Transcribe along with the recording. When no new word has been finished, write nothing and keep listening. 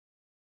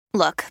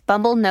Look,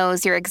 Bumble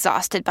knows you're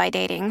exhausted by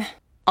dating.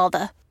 All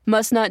the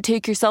must not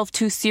take yourself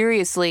too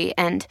seriously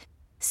and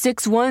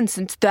 6'1"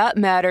 since that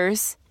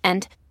matters.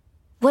 And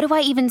what do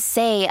I even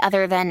say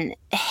other than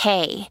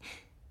hey?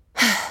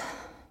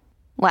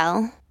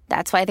 Well,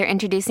 that's why they're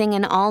introducing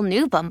an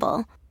all-new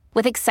Bumble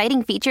with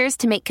exciting features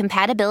to make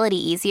compatibility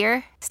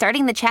easier,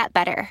 starting the chat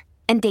better,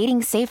 and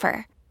dating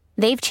safer.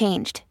 They've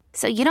changed,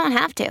 so you don't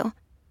have to.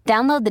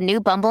 Download the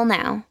new Bumble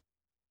now.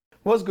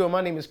 What's good? My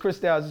name is Chris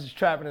Styles. This is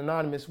Trapping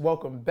Anonymous.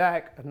 Welcome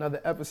back.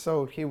 Another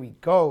episode. Here we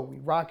go. We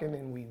rocking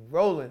and we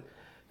rolling.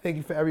 Thank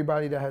you for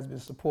everybody that has been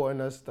supporting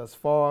us thus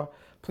far.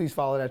 Please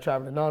follow that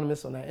Trapping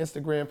Anonymous on that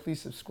Instagram.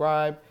 Please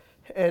subscribe.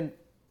 And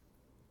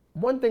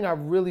one thing I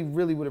really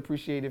would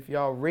appreciate if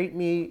y'all rate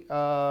me,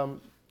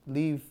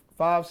 leave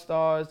 5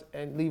 stars,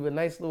 and leave a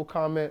nice little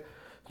comment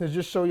to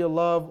just show your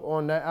love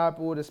on that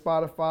Apple, the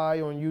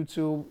Spotify, on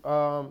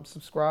YouTube.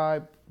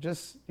 Subscribe.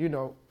 Just,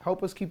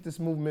 help us keep this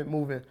movement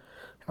moving.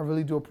 I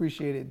really do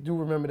appreciate it. Do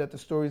remember that the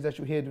stories that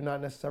you hear do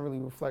not necessarily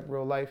reflect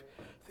real life.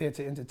 They're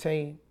to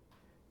entertain,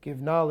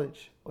 give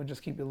knowledge, or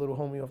just keep your little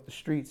homie off the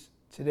streets.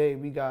 Today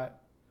we got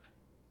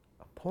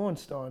a porn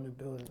star in the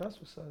building. That's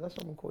what's up. That's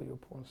what I'm gonna call you, a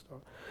porn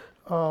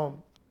star.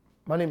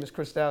 My name is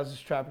Chris Styles. This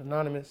is Trapping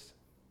Anonymous.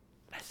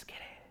 Let's get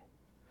it.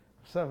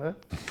 What's up, man?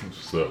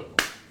 What's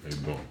up? How you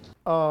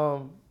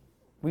doing?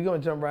 We gonna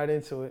jump right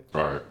into it.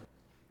 All right.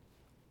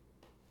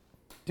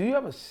 Do you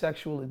have a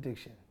sexual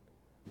addiction?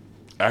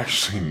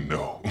 Actually,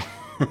 no.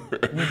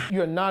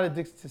 You're not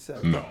addicted to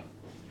sex? No.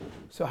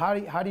 So how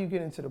do you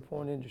get into the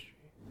porn industry?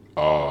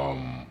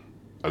 I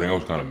think I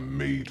was kind of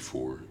made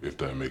for it, if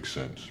that makes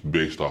sense,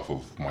 based off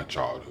of my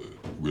childhood.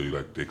 Really,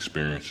 like the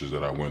experiences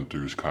that I went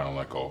through is kind of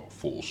like a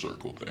full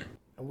circle thing.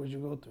 And what'd you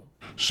go through?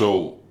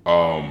 So,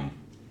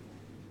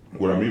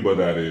 what I mean by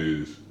that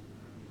is,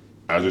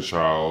 as a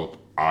child,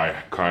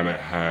 I kind of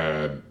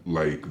had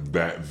like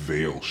that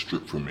veil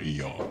stripped from me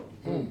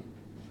young.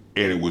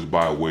 And it was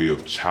by way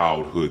of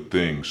childhood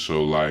things.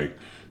 So like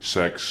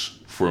sex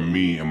for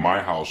me in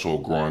my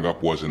household growing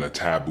up wasn't a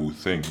taboo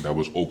thing that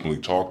was openly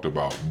talked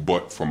about.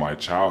 But for my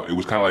child, it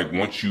was kind of like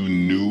once you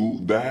knew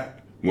that,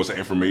 once the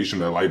information,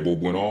 that light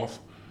bulb went off,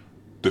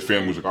 the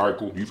family was like, all right,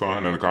 cool, you fine,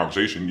 another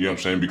conversation, you know what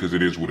I'm saying? Because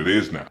it is what it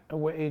is now. And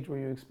what age were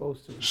you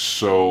exposed to?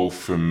 So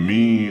for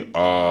me,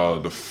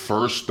 that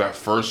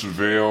first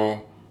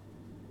veil,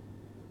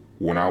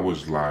 when I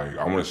was like,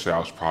 I want to say I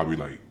was probably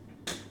like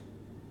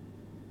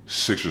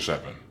 6 or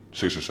 7.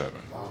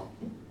 Wow.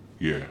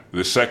 Yeah.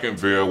 The second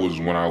veil was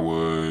when I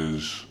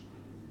was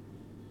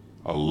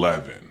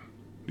 11.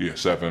 Yeah,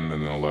 7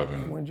 and then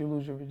 11. When did you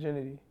lose your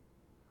virginity?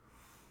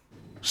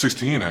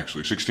 16,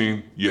 actually.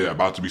 16. Yeah,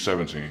 about to be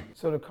 17.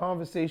 So the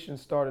conversation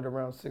started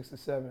around 6 or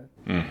 7.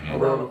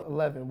 Mm-hmm. Around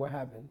 11, what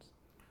happens?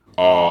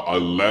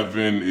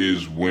 11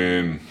 is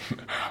when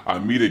I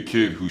meet a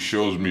kid who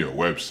shows me a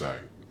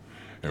website.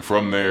 And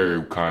from there,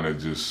 it kind of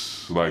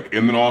just like,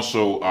 and then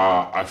also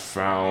I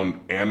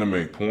found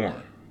anime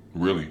porn.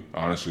 Really,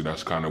 honestly,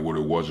 that's kind of what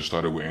it was. It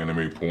started with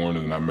anime porn,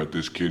 and then I met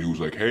this kid who was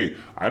like, hey,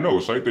 I know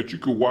a site that you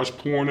could watch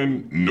porn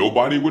and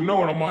nobody would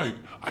know. And I'm like,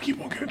 I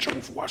keep on getting in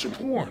trouble for watching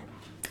porn.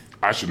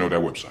 I should know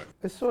that website.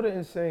 It's sort of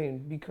insane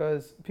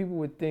because people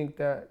would think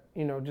that,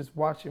 just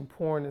watching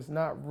porn is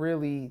not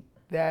really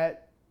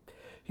that,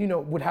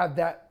 would have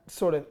that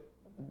sort of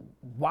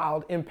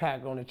wild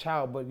impact on a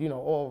child, but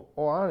all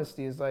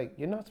honesty is like,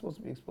 you're not supposed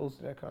to be exposed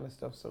to that kind of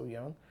stuff so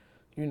young.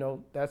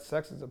 That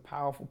sex is a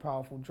powerful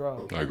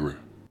drug. I agree.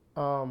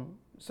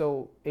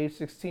 So age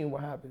 16,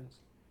 what happens?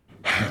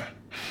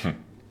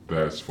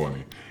 That's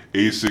funny.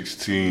 Age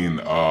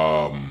 16,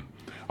 I'll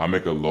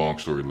make a long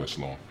story less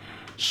long.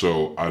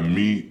 So I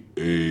meet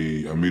a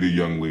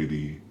young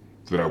lady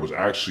that I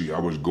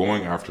was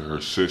going after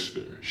her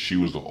sister. She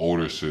was the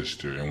older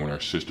sister, and when her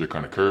sister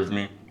kind of curved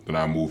me, then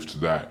I moved to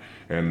that.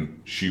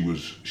 And she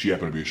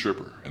happened to be a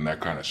stripper, and that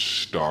kind of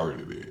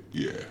started it,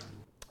 yeah.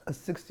 A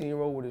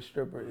 16-year-old with a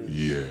stripper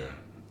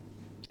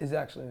is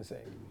actually insane.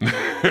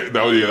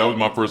 that was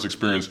my first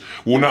experience.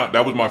 Well,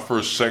 that was my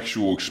first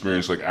sexual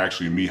experience, like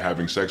actually me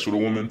having sex with a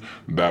woman.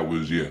 That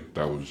was.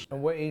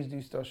 And what age do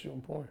you start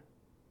shooting porn?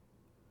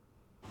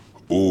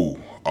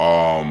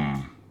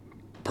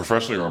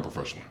 Professionally or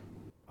unprofessionally?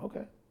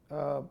 Okay.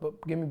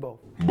 But give me both.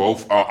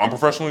 Both.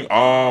 Unprofessionally?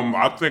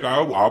 I think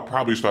I'll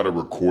probably started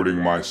recording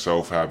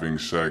myself having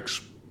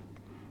sex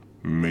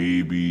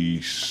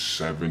maybe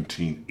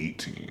 17,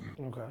 18.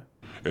 Okay.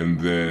 And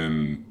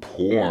then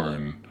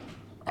porn,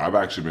 I've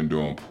actually been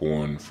doing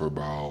porn for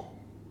about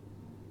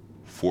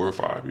 4 or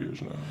 5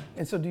 years now.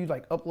 And so do you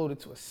upload it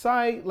to a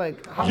site?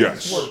 How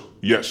does this work?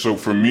 Yes. So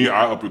for me,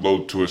 I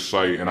upload to a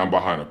site and I'm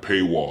behind a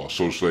paywall.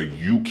 So it's like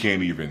you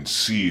can't even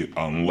see it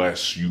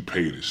unless you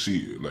pay to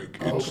see it.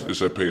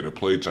 It's a pay to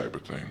play type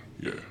of thing.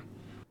 Yeah.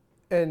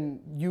 And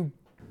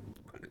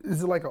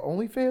is it like an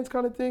OnlyFans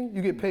kind of thing?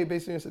 You get paid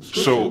based on your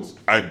subscriptions?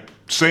 So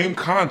same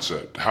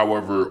concept.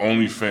 However,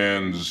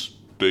 OnlyFans,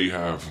 they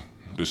have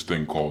this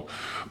thing called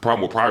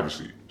problem with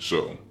privacy.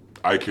 So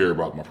I care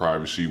about my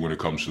privacy when it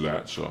comes to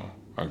that. So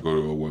I go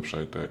to a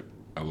website that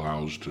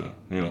allows to,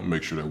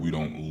 make sure that we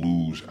don't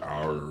lose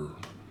our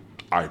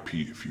IP,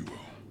 if you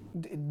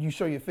will. You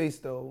show your face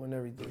though and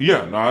everything.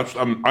 Yeah, no,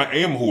 I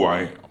am who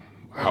I am.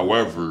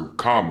 However,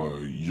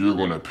 you're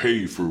gonna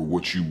pay for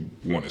what you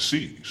want to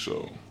see.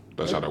 So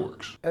that's how that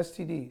works.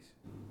 STDs.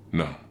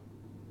 No,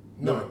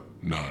 None.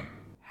 none.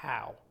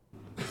 How?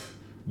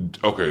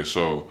 Okay,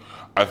 so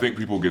I think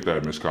people get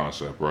that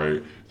misconcept,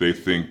 right? They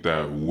think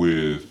that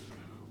with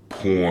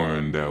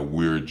porn that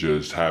we're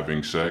just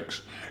having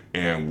sex,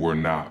 and we're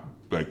not.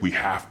 Like, we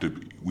have to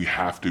be. We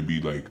have to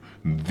be like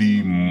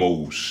the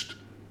most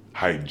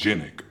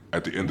hygienic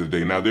at the end of the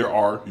day. Now, there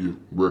are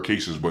rare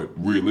cases, but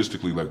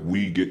realistically, like,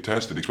 we get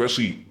tested,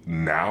 especially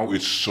now.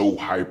 It's so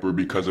hyper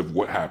because of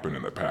what happened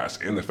in the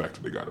past and the fact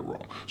that they got it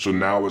wrong. So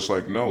now it's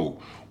like, no,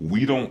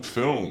 we don't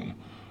film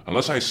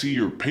unless I see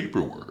your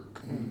paperwork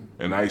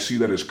and I see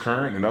that it's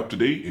current and up to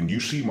date, and you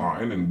see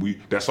mine,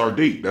 and that's our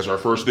date. That's our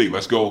first date.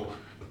 Let's go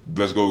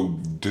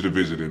to the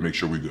visit and make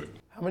sure we're good.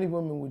 How many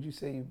women would you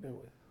say you've been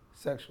with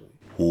sexually?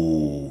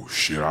 Oh,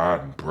 shit,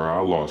 I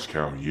lost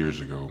count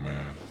years ago,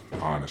 man.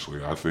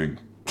 Honestly, I think,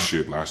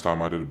 last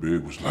time I did a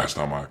big was last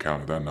time I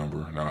counted that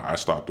number. Now, I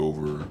stopped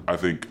over, I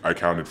think I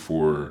counted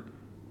for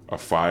a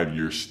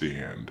 5-year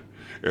stand,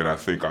 and I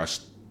think I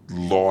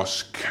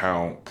lost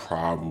count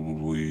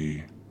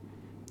probably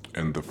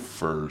in the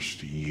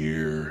first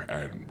year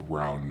at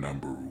round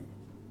number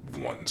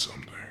 1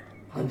 something.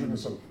 100 and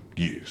something.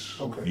 Yes.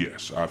 Okay.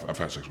 Yes, I've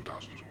had sex with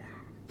thousands of women.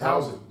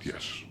 Thousands.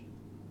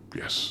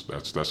 Yes,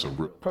 that's a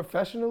real.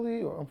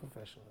 Professionally or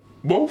unprofessionally?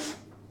 Both.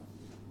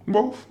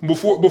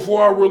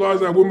 Before I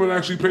realized that women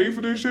actually pay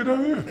for this shit out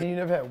here. And you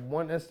never had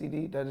one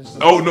STD? That is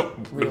just Oh no,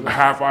 realistic.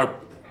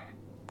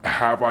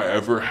 have I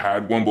ever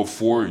had one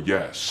before?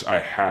 Yes, I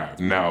have.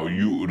 Now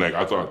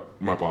I thought,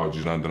 my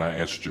apologies, then I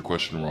answered your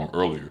question wrong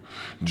earlier.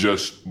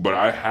 But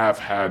I have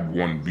had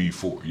one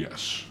before,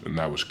 yes, and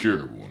that was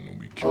curable. And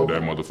we killed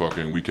that motherfucker,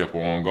 and we kept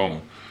on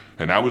going,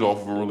 and that was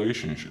off of a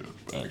relationship.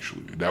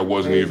 Actually, that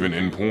wasn't even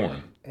in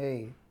porn.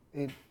 Hey,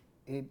 it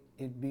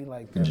be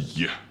like that.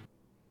 Yeah.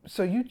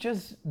 So you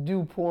just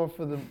do porn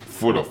for the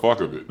For the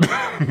fuck of it.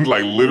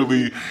 Like,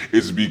 literally,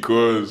 it's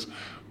because,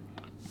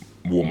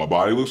 well, my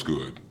body looks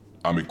good,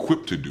 I'm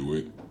equipped to do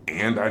it,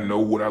 and I know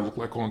what I look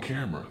like on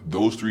camera.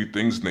 Those 3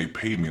 things, and they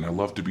pay me, and I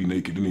love to be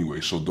naked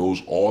anyway. So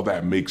all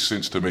that makes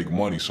sense to make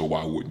money, so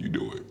why wouldn't you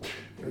do it?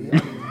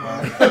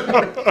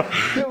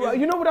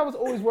 You know what I was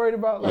always worried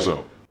about? What's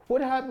up?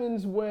 What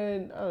happens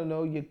when, I don't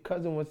know, your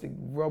cousin wants to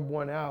rub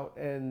one out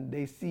and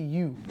they see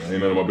you?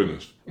 Ain't none of my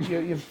business.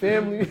 Your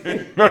family?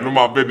 None of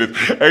my business.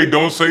 Hey,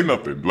 don't say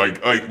nothing.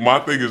 Like my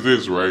thing is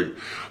this, right?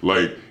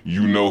 Like,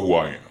 you know who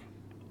I am.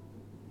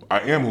 I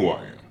am who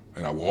I am,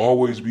 and I will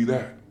always be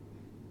that.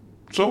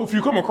 So if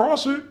you come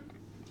across it,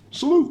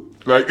 salute.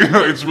 Like,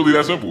 it's really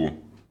that simple.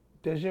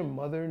 Does your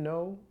mother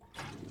know?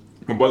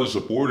 My brother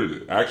supported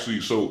it.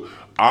 Actually, so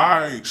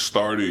I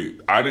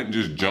didn't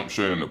just jump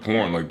straight into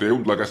porn. Like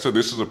I said,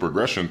 this is a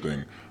progression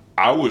thing.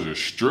 I was a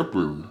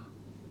stripper,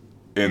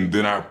 and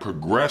then I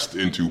progressed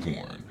into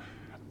porn.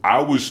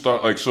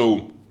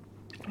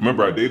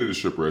 Remember, I dated a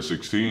stripper at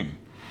 16.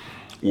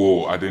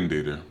 Well, I didn't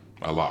date her.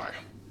 I lie.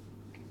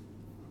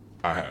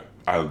 I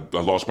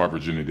lost my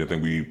virginity. I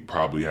think we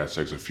probably had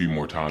sex a few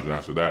more times, and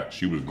after that,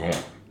 she was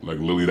gone. Like,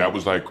 literally, that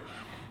was like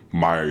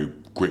my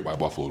Great White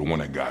Buffalo, the one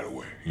that got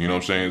away. You know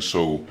what I'm saying?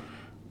 So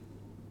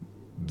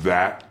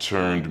that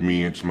turned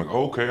me into like,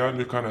 okay, I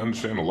just kind of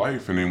understand the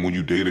life. And then when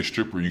you date a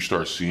stripper, you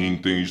start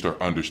seeing things, you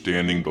start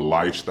understanding the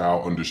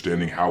lifestyle,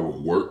 understanding how it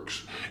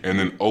works. And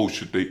then,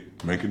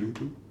 men can do it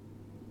too?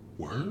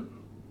 Word?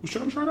 Well,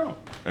 shit, I'm trying out.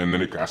 And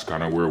then that's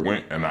kind of where it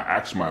went. And I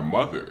asked my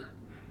mother,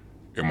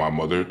 and my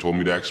mother told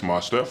me to ask my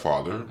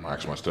stepfather. I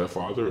asked my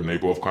stepfather, and they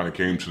both kind of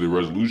came to the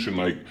resolution,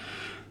 like,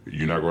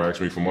 you're not going to ask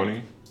me for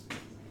money?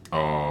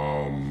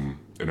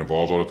 It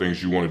involves all the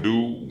things you want to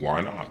do,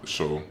 why not?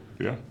 So,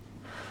 yeah.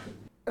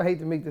 I hate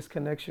to make this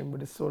connection,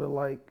 but it's sort of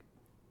like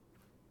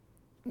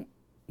you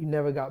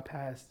never got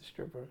past the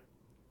stripper.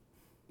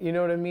 You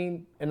know what I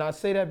mean? And I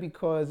say that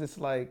because it's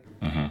like,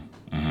 I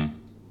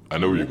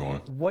know where you're going.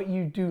 what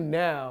you do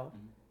now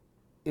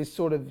is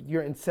sort of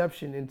your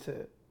inception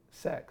into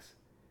sex.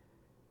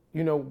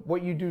 You know,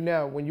 what you do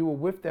now, when you were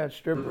with that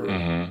stripper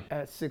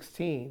at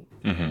 16,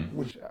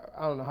 which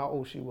I don't know how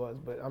old she was,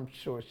 but I'm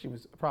sure she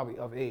was probably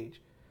of age.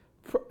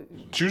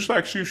 She was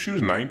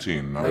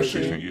 19, I was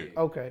 16. Yeah.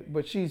 Okay,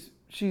 but she's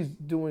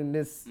doing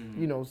this,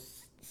 you know,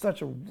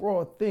 such a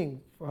raw thing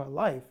for her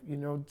life, you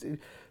know,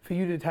 for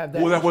you to have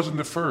that. Well, that wasn't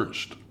the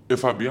first,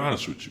 if I be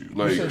honest with you.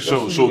 Like, said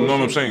so that she no, was-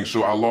 what I'm saying,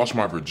 so I lost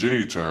my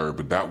virginity to her,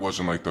 but that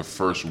wasn't like the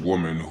first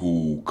woman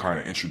who kind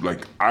of introduced,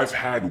 like, I've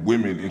had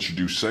women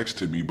introduce sex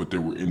to me, but they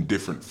were in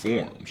different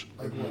forms.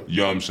 Like what?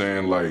 You know what I'm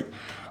saying? Like,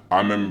 I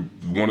remember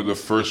one of the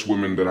first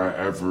women that I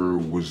ever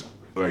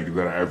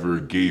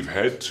gave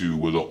head to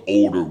was an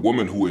older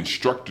woman who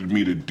instructed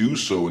me to do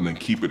so and then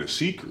keep it a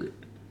secret.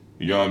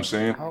 You know what I'm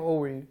saying? How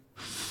old were you?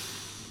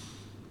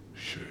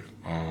 Shit.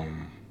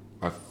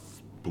 I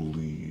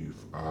believe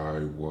I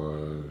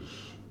was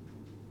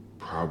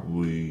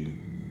probably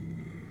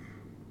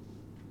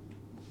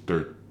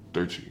 13,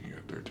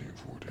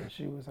 14.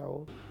 She was how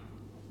old?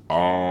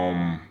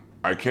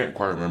 I can't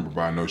quite remember,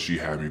 but I know she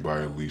had me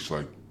by at least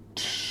like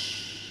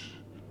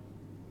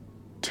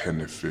 10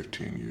 to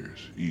 15 years,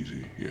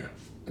 easy, yeah.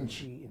 And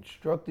she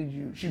instructed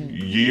you?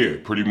 Yeah,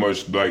 pretty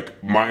much.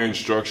 Like my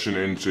instruction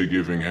into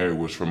giving head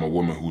was from a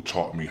woman who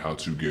taught me how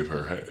to give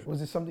her head.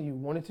 Was it something you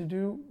wanted to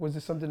do? Was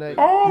it something that you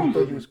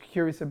thought you was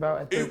curious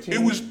about at 13?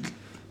 It was.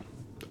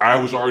 I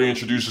was already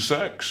introduced to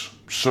sex,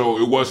 so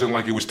it wasn't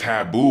like it was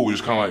taboo. It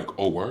was kind of like,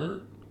 oh,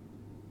 word?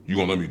 You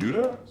gonna let me do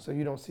that? So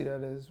you don't see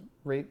that as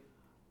rape?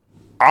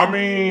 I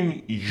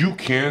mean, you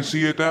can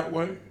see it that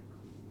way.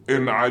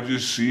 And I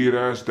just see it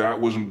as that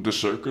was the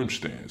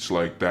circumstance.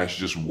 Like, that's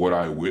just what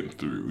I went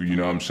through, you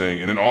know what I'm saying?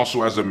 And then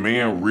also as a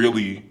man,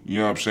 really, you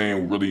know what I'm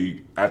saying,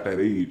 really at that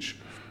age,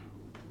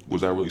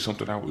 was that really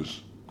something I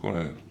was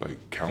gonna, like,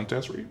 count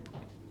as rape?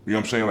 You know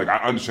what I'm saying? Like, I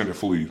understand it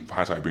fully,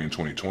 hindsight being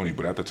 2020,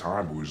 but at the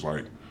time, it was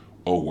like,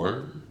 oh,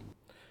 word?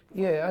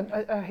 Yeah,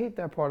 I hate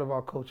that part of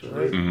our culture,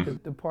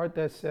 right? The part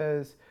that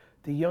says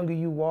the younger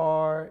you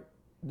are,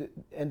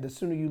 and the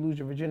sooner you lose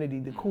your virginity,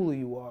 the cooler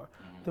you are.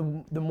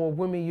 The more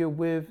women you're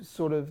with,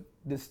 sort of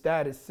the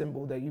status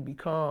symbol that you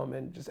become,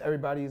 and just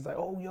everybody is like,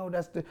 oh, yo,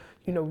 that's the,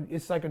 you know,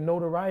 it's like a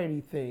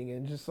notoriety thing.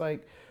 And just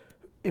like,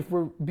 if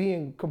we're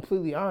being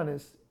completely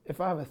honest, if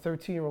I have a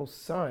 13-year-old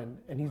son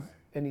and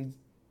he's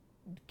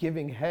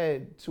giving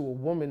head to a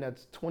woman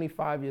that's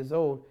 25 years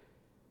old,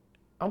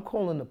 I'm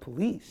calling the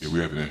police. Yeah,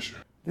 we have an issue.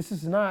 This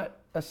is not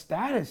a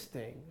status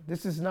thing.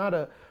 This is not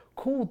a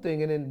cool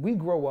thing. And then we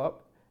grow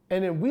up,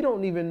 and then we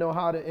don't even know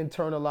how to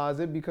internalize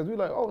it because we're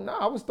like, oh, nah,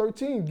 I was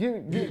 13. Give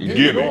it, yeah.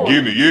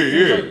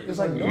 It's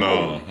like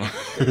no.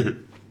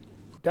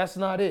 That's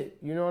not it.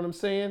 You know what I'm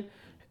saying?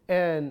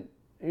 And,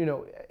 you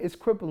know, it's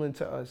crippling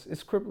to us.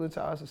 It's crippling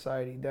to our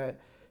society that,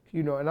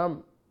 you know, and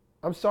I'm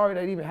sorry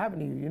that even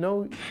happened to you, you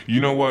know? You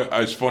know what?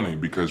 It's funny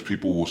because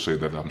people will say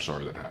that I'm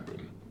sorry that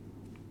happened.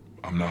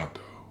 I'm not,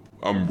 though.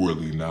 I'm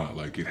really not.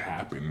 Like, it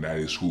happened. That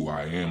is who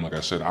I am. Like I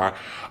said,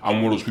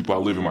 I'm one of those people, I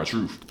live in my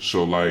truth.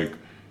 So, like,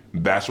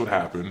 that's what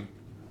happened.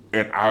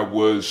 And I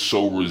was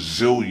so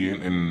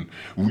resilient, and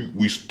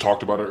we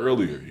talked about it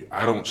earlier.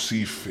 I don't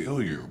see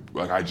failure.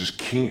 Like, I just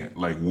can't.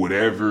 Like,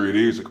 whatever it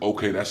is, like,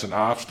 okay, that's an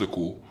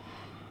obstacle.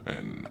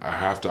 And I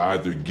have to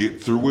either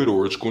get through it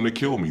or it's going to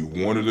kill me.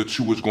 One of the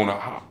two is going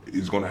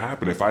to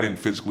happen. If I didn't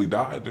physically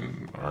die,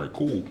 then all right,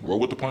 cool. Roll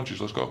with the punches.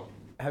 Let's go.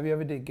 Have you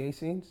ever did gay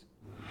scenes?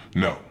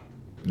 No.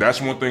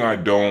 That's one thing I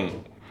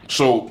don't.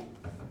 So,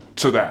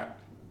 to that,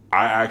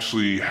 I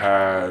actually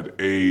had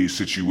a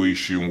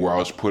situation where I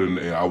was put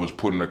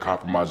in a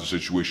compromising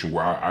situation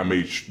where I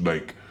made,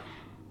 like,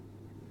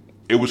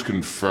 it was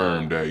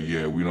confirmed that,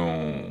 yeah, we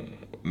don't,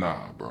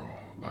 nah, bro.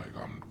 Like,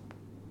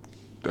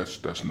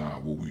 that's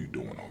not what we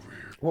doing over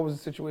here. What was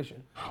the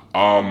situation?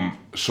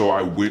 So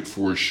I went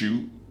for a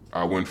shoot.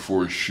 And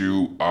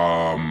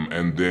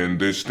then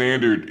the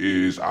standard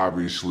is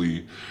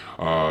obviously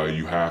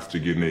you have to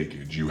get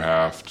naked. You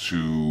have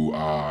to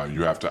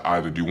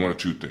either do one of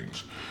two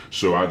things.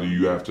 So either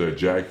you have to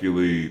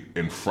ejaculate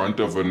in front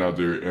of an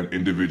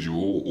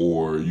individual,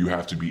 or you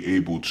have to be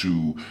able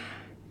to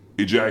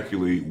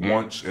ejaculate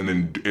once and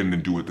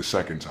then do it the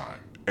second time.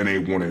 And they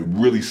want to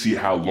really see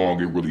how long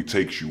it really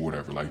takes you,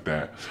 whatever, like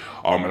that.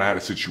 And I had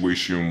a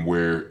situation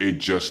where it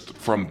just,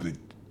 from the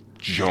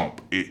jump,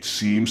 it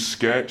seemed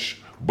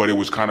sketch, but it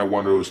was kind of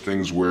one of those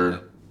things where,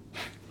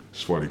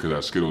 it's funny because I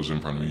have Skittles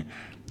in front of me.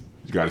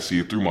 You got to see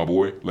it through, my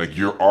boy. Like,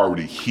 you're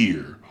already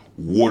here.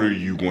 What are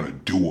you going to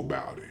do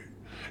about it?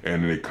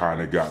 And then it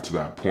kind of got to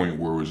that point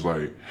where it was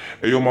like,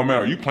 hey, yo, my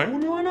man, are you playing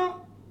with me right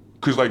now?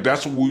 Because, like,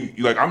 that's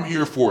what I'm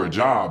here for a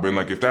job. And,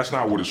 like, if that's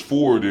not what it's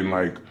for, then,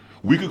 like,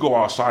 we could go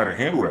outside and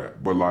handle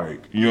that. But,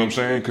 like, you know what I'm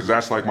saying? Because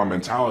that's, like, my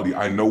mentality.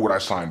 I know what I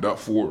signed up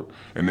for,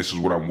 and this is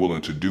what I'm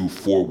willing to do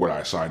for what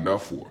I signed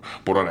up for.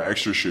 But on the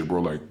extra shit,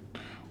 bro, like,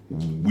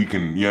 we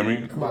can, you know what I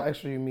mean? By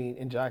extra, you mean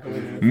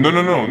ejaculating?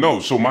 No.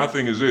 So my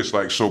thing is this,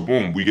 like, so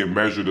boom, we get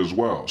measured as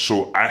well.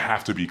 So I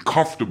have to be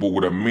comfortable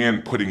with a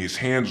man putting his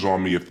hands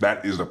on me if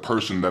that is the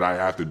person that I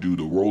have to do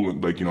the role,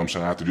 like, you know what I'm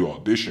saying, I have to do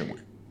audition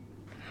with.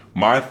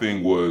 My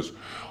thing was,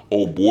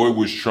 oh, boy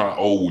was trying,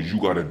 oh,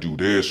 you got to do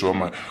this. So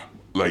I'm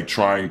like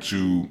trying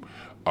to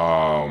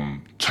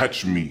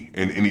touch me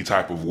in any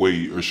type of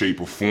way or shape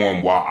or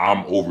form while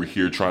I'm over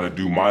here trying to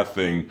do my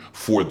thing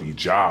for the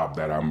job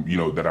that I'm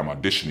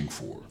auditioning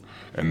for.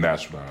 And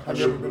that's what Have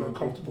you ever been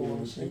uncomfortable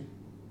on the scene?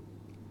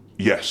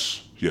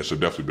 Yes, I've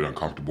definitely been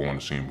uncomfortable on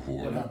the scene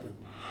before. What happened?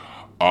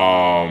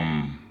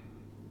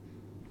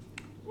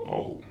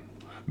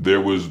 There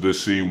was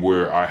this scene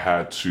where I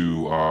had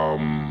to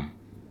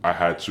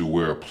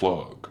wear a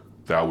plug.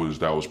 That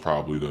was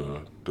probably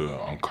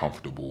the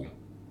uncomfortable,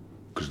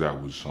 because that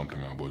was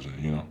something I wasn't,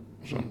 you know.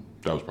 So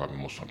that was probably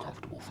the most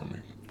uncomfortable for me.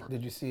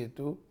 Did you see it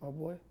through, my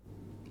boy?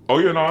 Oh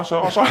yeah, no, I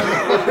saw it.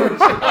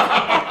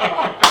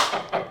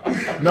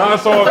 No, I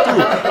saw it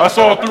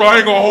through. I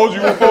ain't gonna hold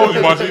you or fold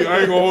you, my G. I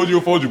ain't gonna hold you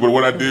or fold you. But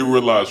what I did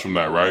realize from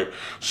that, right?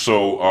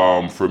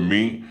 So for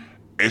me,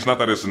 it's not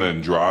that it's an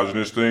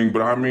androgynous thing,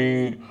 but I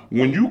mean,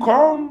 when you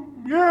come,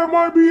 yeah, it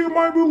might be a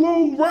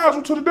little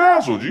razzle to the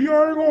dazzle. G,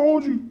 I ain't gonna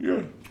hold you.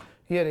 Yeah.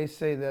 Yeah, they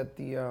say that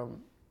the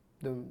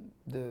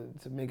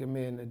to make a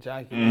man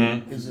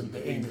ejaculate isn't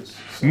the anus.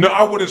 No,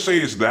 I wouldn't say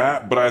it's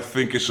that, but I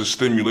think it's a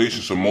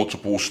stimulation, so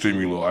multiple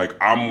stimuli. Like,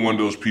 I'm one of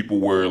those people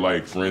where,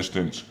 like, for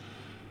instance,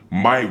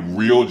 my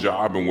real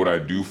job and what I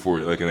do for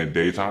it, like in the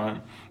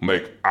daytime,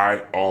 like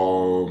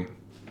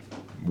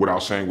without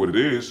saying what it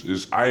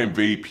is I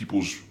invade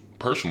people's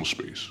personal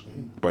space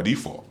by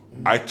default.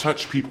 I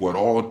touch people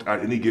at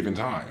any given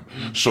time.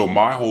 So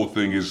my whole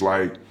thing is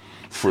like,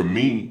 for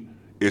me,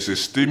 it's a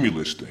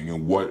stimulus thing,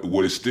 and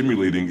what is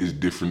stimulating is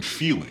different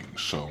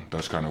feelings. So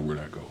that's kind of where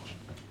that goes.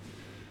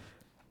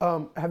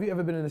 Have you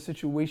ever been in a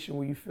situation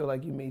where you feel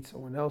like you made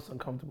someone else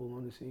uncomfortable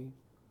on the scene?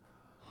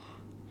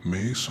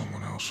 Made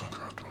someone else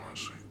uncomfortable.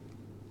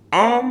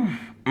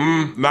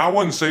 No, I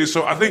wouldn't say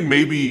so. I think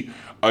maybe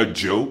a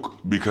joke,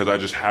 because I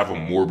just have a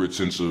morbid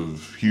sense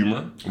of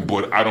humor.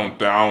 But I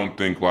don't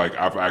think like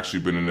I've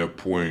actually been in that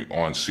point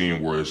on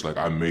scene where it's like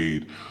I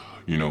made,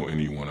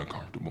 anyone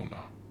uncomfortable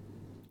now.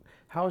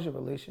 How's your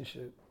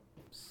relationship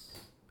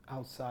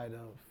outside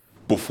of?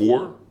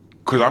 Before,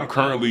 because I'm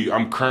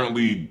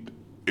currently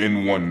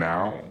in one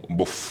now.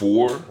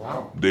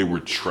 Before, They were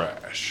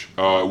trash.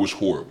 It was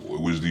horrible.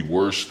 It was the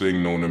worst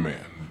thing known to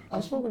man.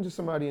 I've spoken to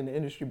somebody in the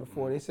industry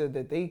before. They said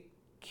that they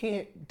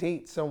can't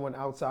date someone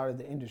outside of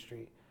the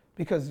industry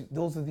because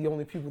those are the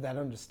only people that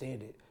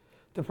understand it.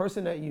 The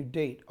person that you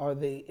date, are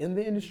they in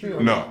the industry?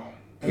 Or No,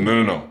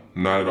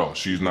 not at all.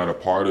 She's not a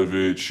part of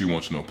it. She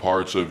wants no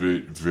parts of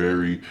it.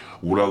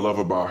 What I love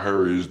about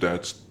her is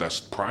that's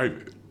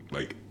private.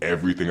 Like,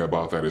 everything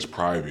about that is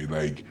private.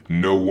 Like,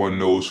 no one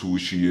knows who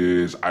she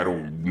is. I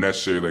don't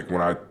necessarily, like,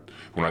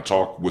 when I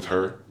talk with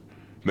her,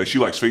 like, she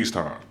likes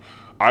FaceTime.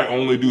 I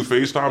only do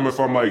FaceTime if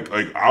I'm like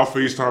I'll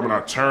FaceTime and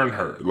I turn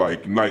her.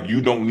 Like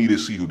you don't need to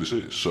see who this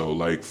is. So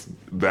like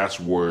that's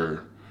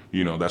where,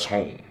 that's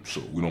home.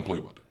 So we don't play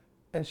about that.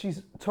 And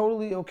she's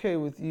totally okay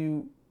with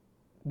you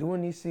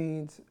doing these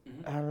scenes,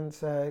 having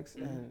sex,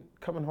 and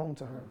coming home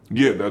to her.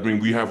 Yeah, I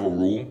mean, we have a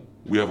rule.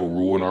 We have a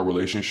rule in our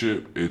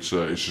relationship. It's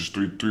just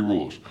three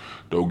rules.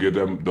 Don't give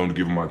them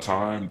my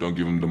time, don't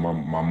give them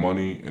my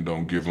money, and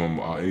don't give them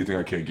anything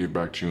I can't give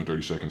back to you in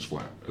 30 seconds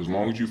flat. As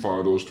long as you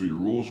follow those 3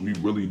 rules, we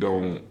really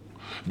don't,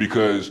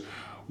 because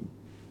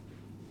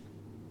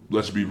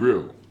let's be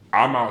real,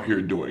 I'm out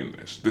here doing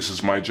this. This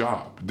is my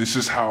job. This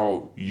is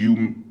how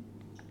you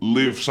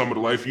live some of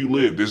the life you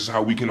live. This is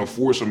how we can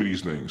afford some of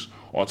these things.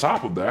 On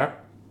top of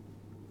that,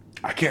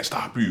 I can't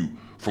stop you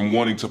from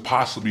wanting to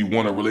possibly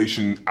want a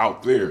relation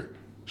out there.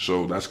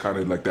 So that's kind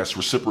of like, that's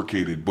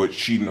reciprocated, but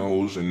she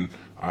knows and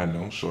I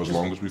know. So as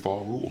long as we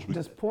follow rules.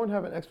 Does porn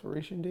have an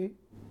expiration date?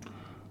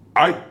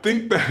 I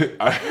think that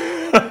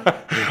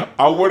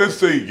I want to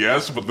say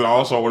yes, but then I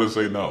want to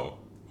say no.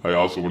 I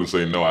also want to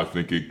say no. I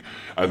think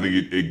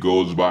it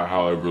goes by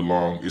however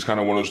long. It's kind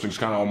of one of those things,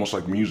 kind of almost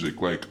like music.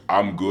 Like,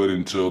 I'm good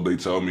until they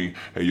tell me,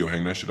 hey, yo,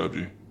 hang that shit up,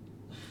 G.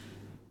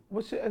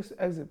 What's your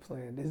exit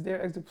plan? Is there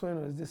an exit plan,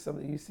 or is this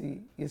something you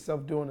see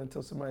yourself doing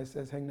until somebody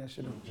says, hang that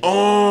shit up?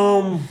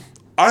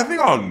 I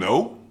think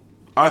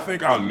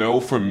I'll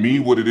know. For me,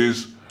 what it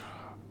is,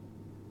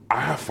 I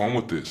have fun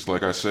with this.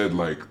 Like I said,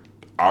 like,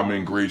 I'm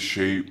in great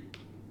shape.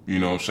 You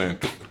know what I'm saying?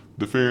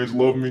 The fans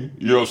love me.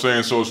 You know what I'm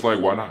saying? So it's like,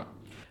 why not?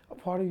 A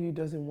part of you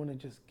doesn't want to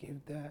just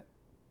give that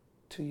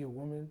to your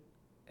woman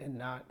and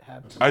not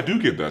have to. I do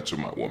give that to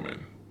my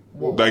woman.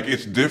 Whoa. Like,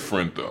 it's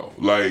different though.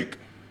 Like,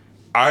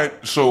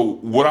 so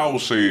what I will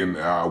say, and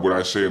what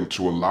I say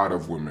to a lot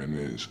of women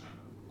is,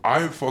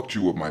 I fucked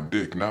you with my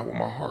dick, not with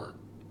my heart.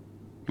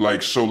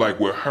 Like, so like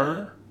with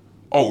her,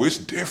 oh, it's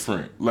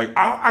different. Like,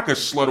 I could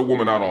slut a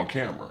woman out on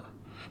camera,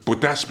 but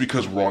that's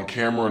because we're on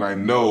camera and I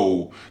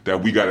know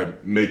that we gotta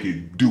make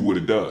it do what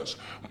it does.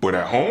 But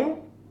at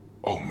home,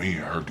 oh, me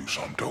and her do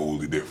something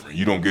totally different.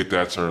 You don't get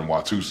that term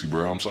Watusi,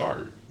 bro. I'm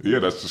sorry. Yeah,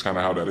 that's just kind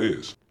of how that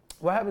is.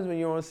 What happens when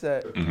you're on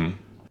set and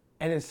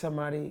it's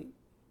somebody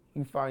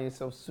you find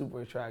yourself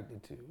super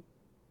attracted to?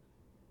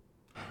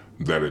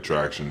 That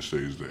attraction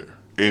stays there.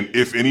 And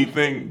if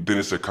anything, then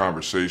it's a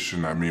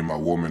conversation that me and my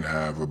woman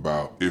have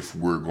about if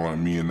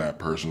me and that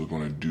person are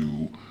going to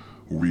do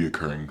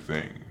reoccurring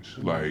things.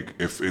 Like,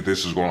 if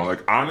this is going,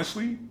 like,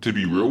 honestly, to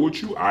be real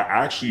with you, I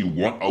actually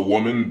want a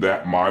woman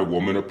that my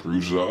woman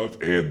approves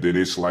of, and then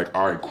it's like,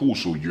 all right, cool,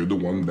 so you're the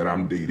one that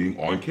I'm dating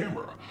on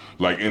camera.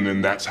 Like, and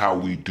then that's how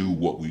we do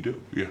what we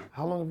do, yeah.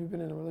 How long have you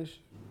been in a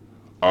relationship?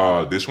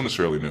 This one is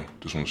fairly new.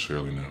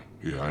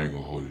 Yeah, I ain't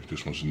gonna hold you.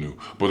 This one's new.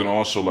 But then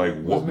also, like,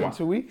 what? It's been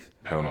 2 weeks?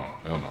 Hell no.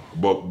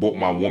 But what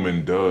my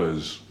woman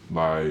does,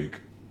 like,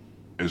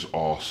 is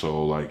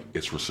also, like,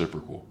 it's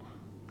reciprocal.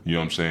 You know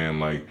what I'm saying?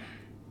 Like,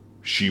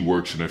 she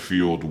works in a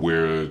field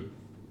where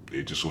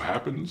it just so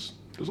happens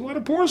there's a lot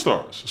of porn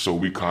stars. So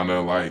we kind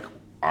of, like,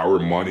 our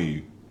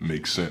money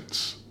makes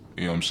sense.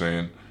 You know what I'm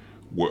saying?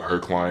 What her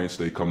clients,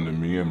 they come to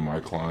me, and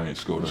my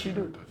clients go to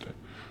her.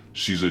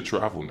 She's a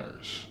travel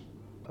nurse.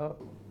 Oh.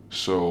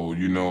 So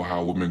you know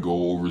how women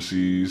go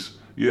overseas?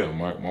 yeah,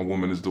 my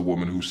woman is the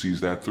woman who sees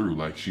that through.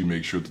 Like, she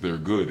makes sure that they're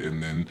good.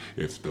 And then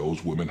if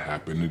those women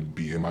happen to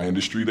be in my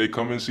industry, they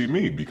come and see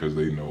me because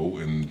they know,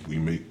 and we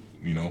make,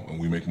 and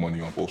we make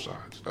money on both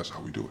sides. That's how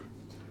we do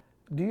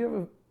it. Do you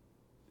ever,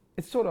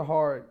 it's sort of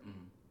hard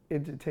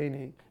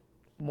entertaining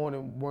more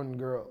than one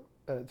girl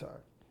at a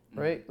time,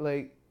 right?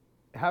 Like,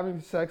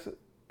 having sex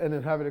and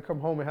then having to come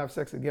home and have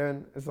sex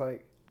again, it's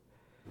like.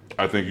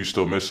 I think you're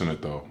still missing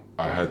it though.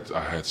 I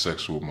had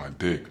sex with my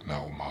dick,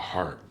 not with my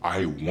heart.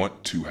 I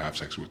want to have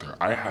sex with her.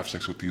 I have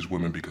sex with these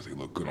women because they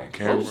look good on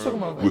camera.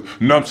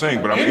 No, I'm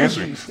saying, but I'm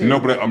answering. No,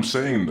 but I'm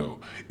saying though,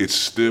 it's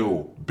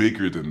still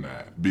bigger than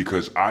that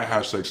because I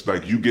have sex,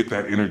 like you get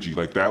that energy.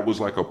 Like that was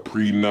like a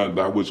pre-nut,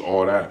 that was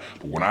all that.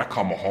 But when I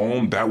come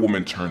home, that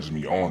woman turns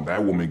me on.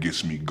 That woman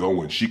gets me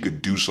going. She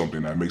could do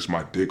something that makes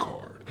my dick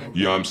hard.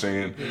 You know what I'm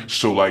saying?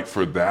 So like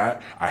for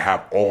that, I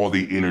have all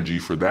the energy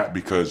for that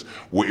because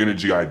what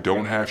energy I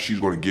don't have, she's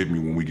going to give me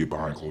when we get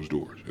behind closed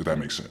doors, if that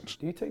makes sense.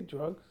 Do you take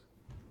drugs?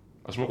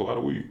 I smoke a lot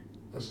of weed.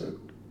 That's it.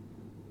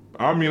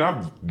 I mean,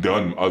 I've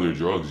done other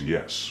drugs,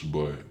 yes,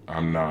 but I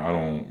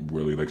don't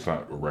really, like, it's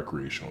not a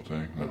recreational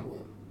thing. No.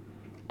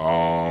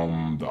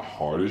 The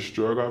hardest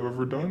drug I've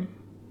ever done,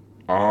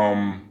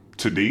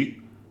 to date,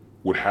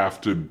 would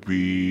have to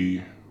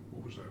be,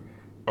 what was that?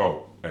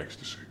 Oh,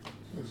 ecstasy.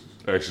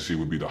 Ecstasy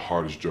would be the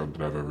hardest drug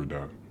that I've ever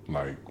done,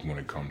 like when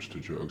it comes to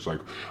drugs.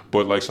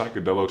 But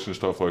psychedelics and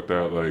stuff like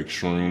that, like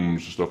shrooms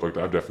and stuff like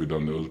that, I've definitely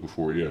done those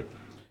before, yeah.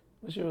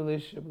 What's your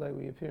relationship like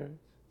with your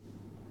parents?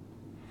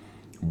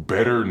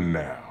 Better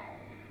now.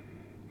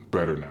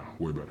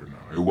 Way better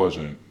now. It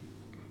wasn't,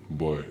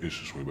 but it's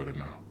just way better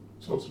now.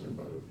 Talk to me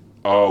about it.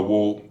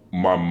 Well,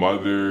 my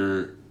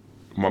mother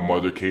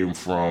came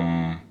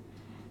from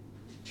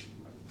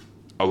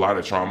a lot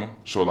of trauma,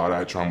 so a lot of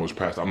that trauma was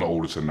passed. I'm the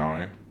oldest of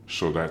 9.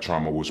 So that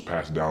trauma was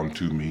passed down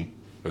to me,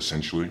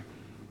 essentially.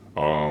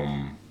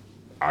 I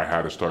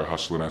had to start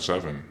hustling at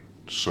 7.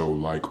 So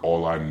like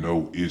all I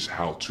know is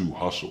how to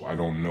hustle. I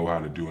don't know how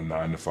to do a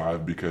 9 to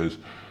 5 because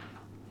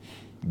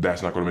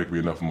that's not gonna make me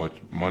enough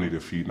money to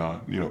feed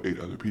 8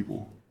 other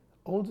people.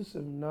 Oldest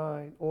of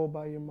 9, all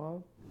by your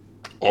mom?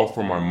 All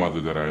from my mother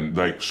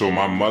so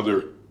my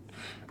mother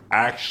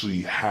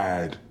actually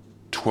had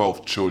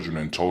 12 children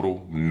in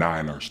total,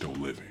 9 are still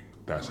living.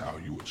 That's how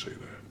you would say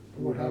that.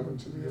 What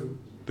happened to the others?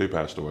 They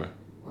passed away.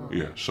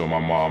 Yeah, so my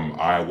mom,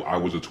 I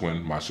was a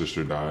twin, my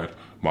sister died.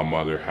 My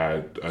mother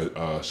had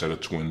a set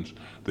of twins.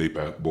 They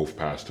both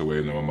passed away,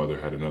 and then my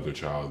mother had another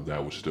child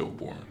that was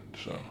stillborn,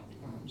 so.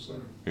 I'm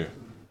sorry. Yeah.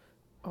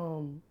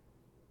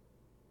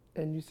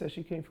 And you said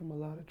she came from a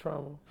lot of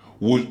trauma.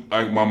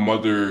 Like my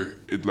mother,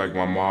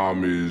 my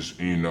mom is,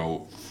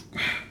 I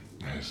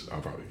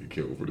probably get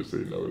killed for to say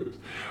this.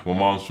 My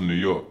mom's from New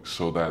York,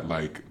 so that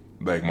like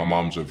my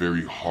mom's a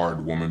very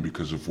hard woman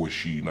because of what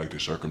the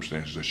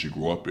circumstances that she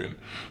grew up in.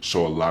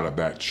 So a lot of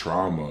that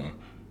trauma,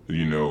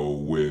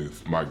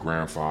 with my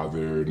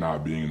grandfather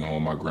not being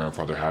home, my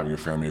grandfather having a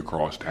family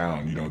across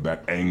town,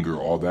 that anger,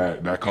 all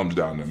that comes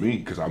down to me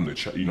because I'm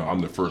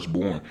I'm the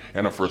firstborn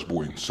and a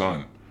firstborn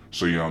son.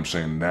 So, I'm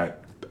saying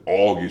that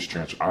all gets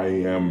transferred. I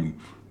am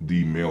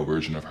the male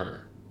version of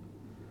her,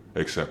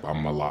 except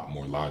I'm a lot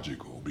more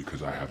logical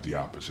because I have the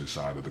opposite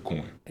side of the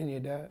coin. And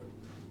your dad?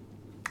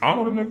 I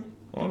don't know the nigga.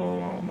 I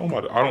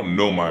don't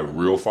know my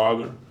real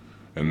father,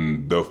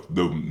 and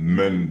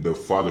the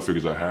father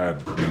figures I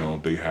had,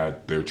 they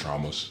had their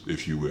traumas,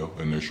 if you will,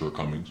 and their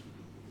shortcomings.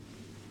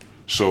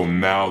 So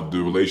now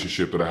the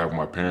relationship that I have with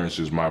my parents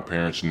is my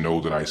parents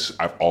know that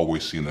I've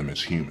always seen them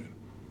as human.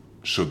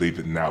 So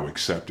they've now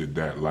accepted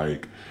that,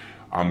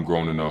 I'm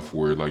grown enough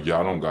where,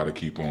 y'all don't gotta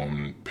keep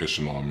on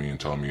pissing on me and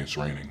telling me it's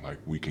raining.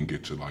 We can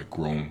get to,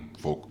 grown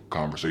folk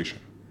conversation.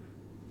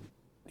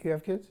 Do you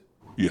have kids?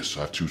 Yes,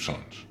 I have 2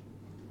 sons.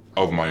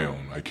 Of my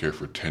own, I care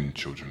for 10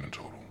 children in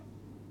total.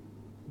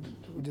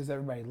 Does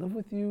everybody live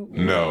with you?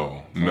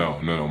 No.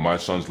 My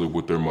sons live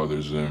with their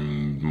mothers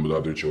and the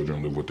other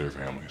children live with their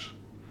families.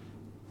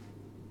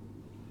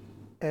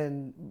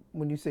 And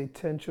when you say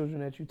 10 children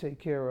that you take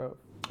care of?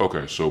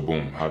 Okay, so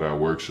boom, how that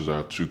works is I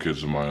have 2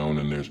 kids of my own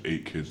and there's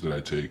 8 kids that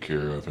I take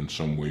care of in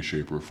some way,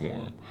 shape, or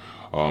form.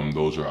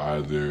 Those are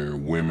either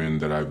women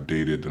that I've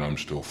dated that I'm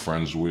still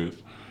friends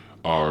with,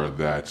 or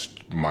that's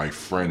my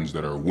friends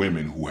that are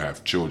women who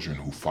have children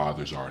whose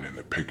fathers aren't in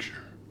the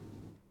picture.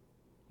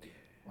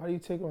 Why do you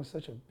take on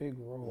such a big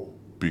role?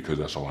 Because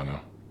that's all I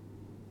know.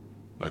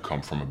 I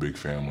come from a big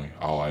family.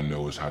 All I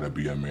know is how to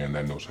be a man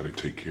that knows how to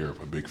take care of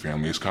a big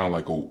family. It's kind of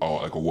like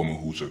a woman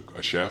who's a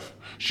chef.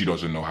 She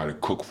doesn't know how to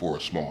cook for a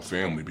small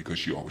family because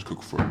she always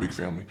cooks for a big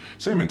family.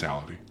 Same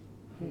mentality.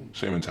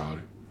 Same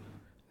mentality.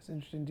 That's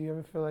interesting. Do you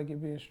ever feel like you're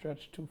being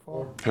stretched too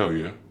far? Hell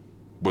yeah.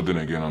 But then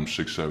again, I'm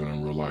 6'7"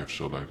 in real life,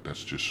 so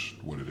that's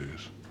just what it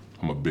is.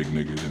 I'm a big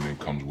nigga and it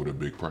comes with a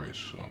big price.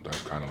 So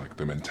that's kind of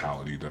the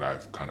mentality that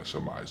I've kind of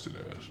surmised it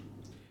as.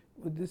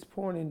 With this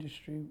porn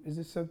industry, is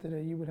this something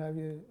that you would have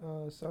your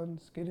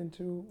sons get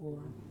into, or?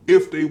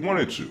 If they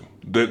wanted to.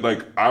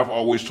 That I've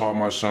always taught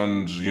my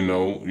sons,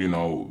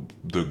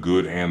 the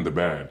good and the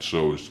bad.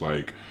 So it's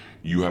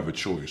you have a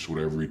choice.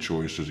 With every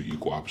choice, there's an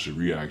equal opposite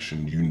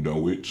reaction. You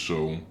know it,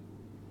 so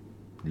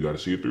you gotta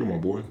see it through, my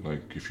boy.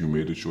 Like, if you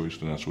made a choice,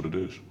 then that's what it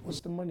is.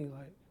 What's the money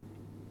like?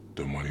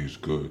 The money's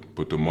good,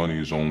 but the money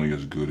is only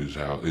as good as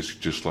how, it's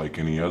just like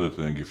any other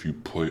thing. If you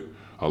put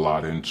a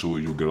lot into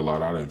it, you'll get a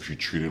lot out of it. If you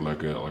treat it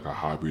like a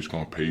hobby, it's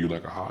gonna pay you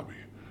like a hobby.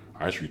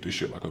 I treat this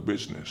shit like a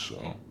business,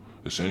 so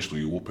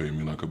essentially it will pay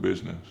me like a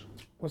business.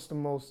 What's the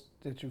most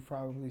that you've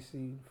probably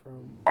seen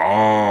from?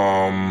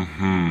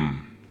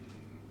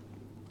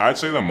 I'd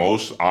say the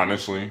most,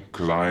 honestly,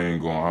 because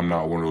I'm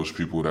not one of those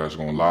people that's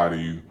gonna lie to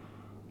you.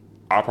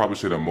 I'll probably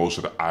say the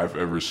most that I've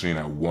ever seen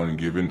at one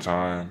given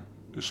time,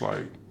 it's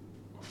like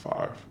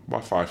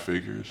about 5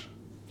 figures.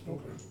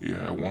 Okay.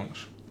 Yeah, at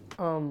once.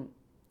 Um,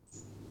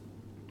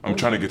 I'm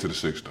trying to get to the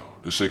 6 though.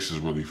 The 6 is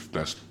really,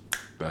 that's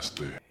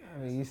the. I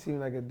mean, you seem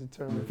like a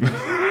determined.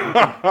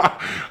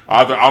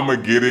 Either I'm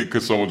gonna get it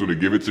because someone's gonna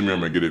give it to me, or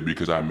I'm gonna get it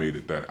because I made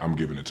it that I'm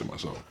giving it to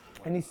myself.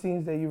 Any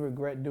scenes that you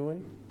regret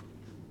doing?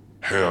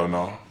 Hell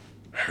no.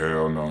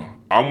 Hell no.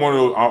 I'm one of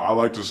those, I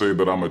like to say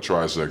that I'm a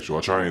trisexual.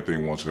 I try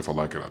anything once, and if I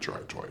like it, I try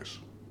it twice.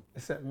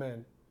 Except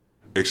men.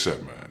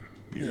 Except man.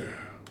 Yeah.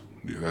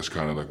 Yeah, that's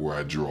kind of like where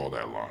I draw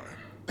that line.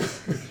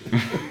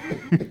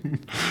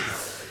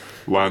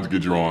 Lines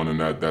get drawn, and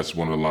that's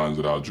one of the lines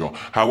that I'll draw.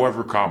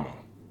 However, comma.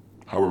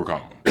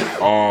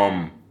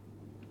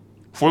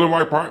 For the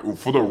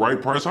right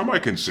price, I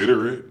might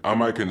consider it. I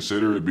might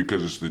consider it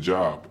because it's the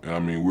job. And I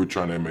mean, we're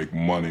trying to make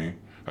money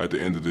at the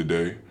end of the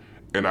day,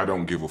 and I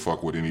don't give a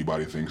fuck what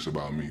anybody thinks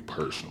about me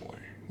personally.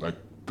 Like,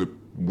 the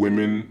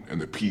women and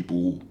the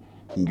people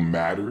who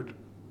mattered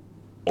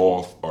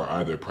all are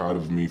either proud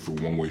of me for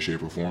one way,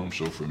 shape, or form.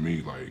 So for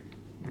me, like,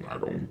 I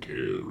don't care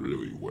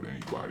really what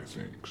anybody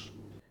thinks.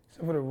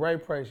 So for the right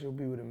price, you'll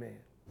be with a man.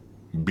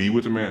 Be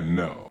with a man?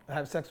 No.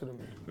 Have sex with a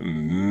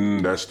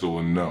man. That's still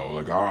a no.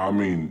 Like, I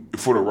mean,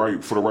 for the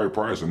right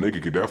price, a nigga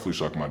could definitely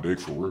suck my dick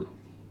for real.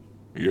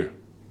 Yeah.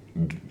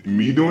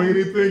 Me doing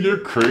anything? You're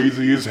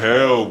crazy as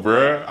hell,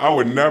 bruh. I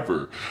would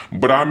never.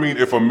 But I mean,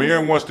 if a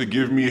man wants to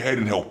give me head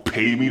and he'll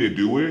pay me to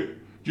do it,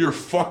 you're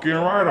fucking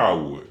right I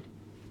would.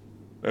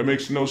 That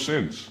makes no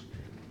sense.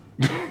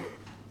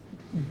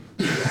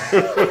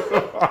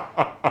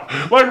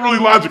 Like, really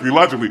logically.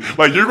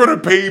 Like, you're gonna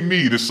pay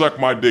me to suck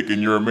my dick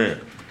and you're a man.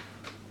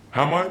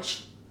 How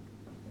much?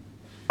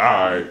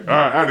 Alright,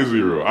 add a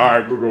 0.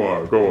 Alright, go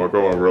on,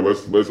 bro.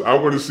 Let's. I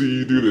want to see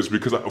you do this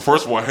because,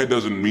 first of all, head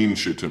doesn't mean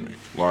shit to me.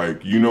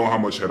 Like, you know how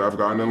much head I've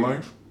gotten in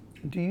life?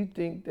 Do you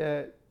think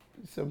that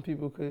some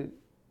people could,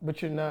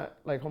 but you're not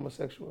like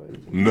homosexual or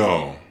anything?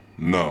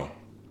 No.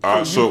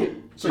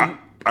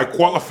 I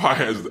qualify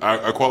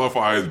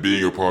as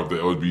being a part of the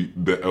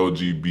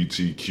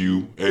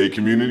LGBTQA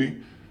community.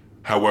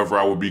 However,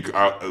 I would be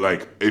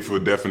like, if for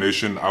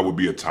definition, I would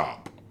be a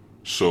top.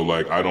 So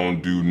like, I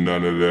don't do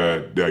none of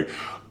that. Like,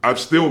 I'm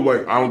still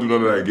like, I don't do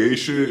none of that gay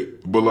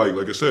shit. But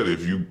like I said,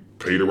 if you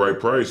pay the right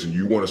price and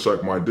you want to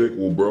suck my dick,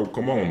 well, bro,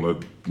 come on,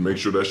 let's make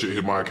sure that shit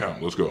hit my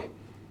account. Let's go.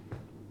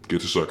 Get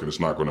to sucking. It's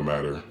not gonna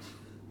matter.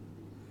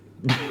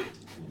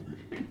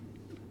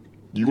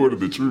 You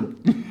ordered the truth.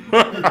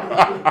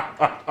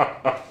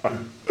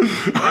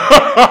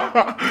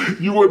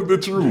 You ordered the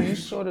truth. Do you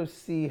sort of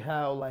see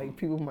how like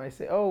people might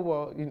say, oh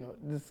well, you know,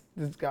 this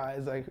guy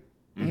is like,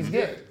 he's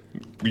gay.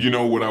 You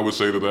know what I would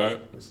say to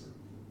that?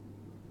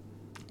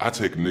 I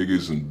take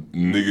niggas and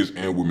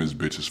women's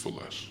bitches for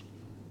less.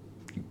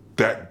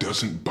 That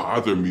doesn't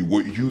bother me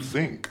what you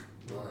think.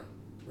 Right.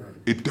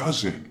 It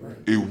doesn't. Right.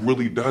 It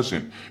really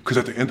doesn't. Because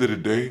at the end of the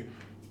day,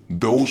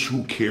 those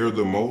who care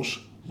the most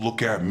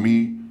look at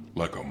me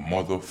like a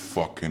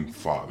motherfucking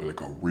father, like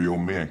a real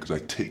man, because I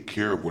take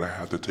care of what I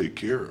have to take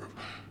care of.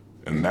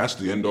 And that's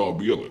the end all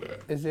be all of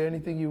that. Is there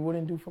anything you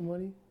wouldn't do for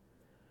money?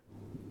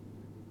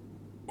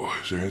 Oh,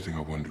 is there anything I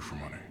wouldn't do for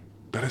money?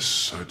 That is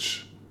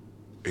such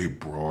a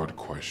broad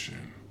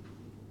question.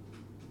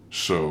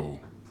 So,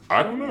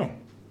 I don't know.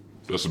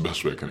 That's the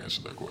best way I can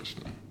answer that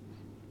question.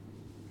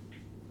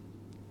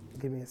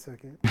 Give me a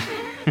second.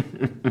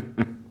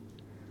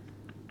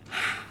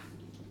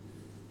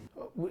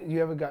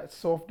 You ever got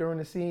soft during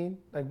the scene?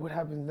 Like, what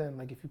happens then?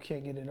 Like, if you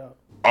can't get it up?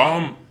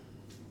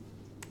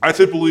 I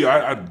typically,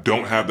 I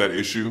don't have that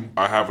issue.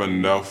 I have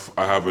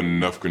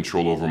enough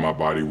control over my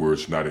body where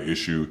it's not an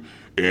issue.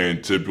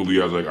 And typically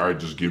I was like, all right,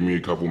 just give me a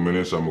couple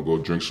minutes. I'm gonna go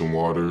drink some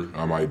water.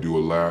 I might do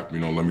a lap,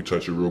 let me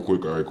touch it real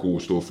quick. All right, cool,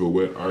 still feel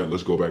wet. All right,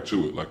 let's go back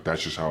to it. Like,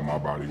 that's just how my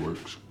body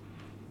works.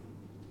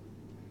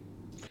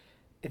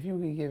 If you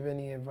could give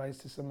any advice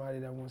to somebody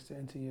that wants to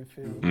enter your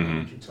field, Mm-hmm.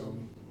 What you tell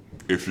them?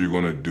 If you're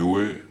gonna do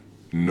it,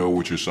 know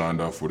what you're signed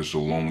up for. It's a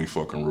lonely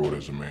fucking road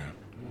as a man.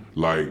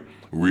 Like,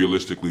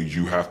 realistically,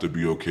 you have to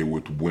be okay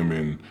with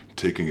women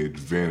taking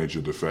advantage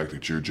of the fact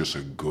that you're just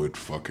a good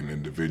fucking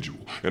individual.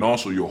 And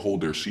also, you'll hold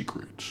their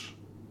secrets.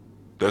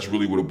 That's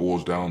really what it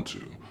boils down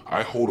to.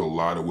 I hold a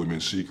lot of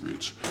women's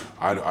secrets.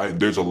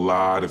 There's a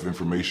lot of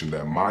information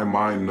that my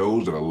mind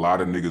knows that a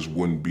lot of niggas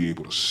wouldn't be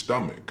able to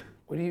stomach.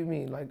 what do you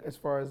mean? Like, as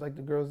far as like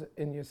the girls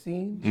in your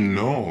scene?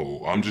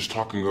 No, I'm just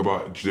talking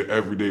about the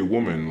everyday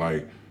woman.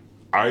 Like,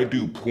 I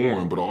do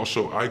porn, but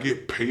also I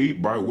get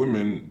paid by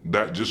women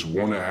that just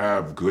want to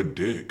have good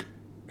dick,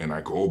 and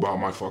I go about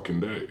my fucking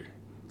day.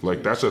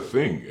 Like, that's a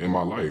thing in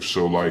my life.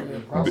 So like, You're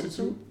a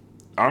prostitute?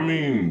 I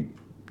mean,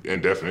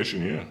 in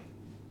definition, yeah.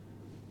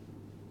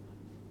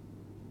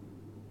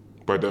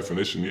 By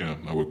definition, yeah,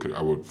 I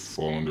would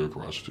fall under a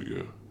prostitute,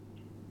 yeah.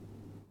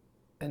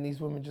 And these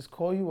women just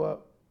call you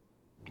up.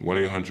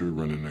 1-800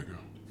 rent a nigga.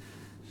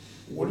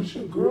 What did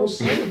your girl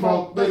say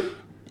about that?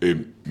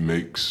 It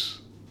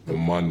makes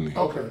money.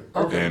 Okay.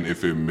 And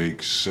if it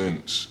makes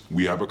sense,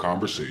 we have a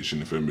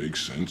conversation. If it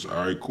makes sense,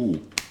 all right, cool,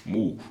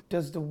 move.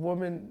 Does the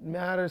woman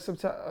matter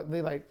sometimes?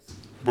 They like,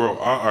 Bro,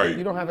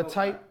 you don't have a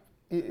type?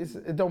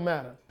 It don't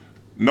matter.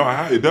 No,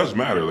 it does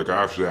matter. Like,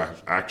 I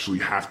actually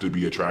have to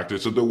be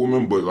attracted to the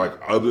woman, but like,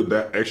 other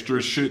that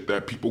extra shit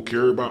that people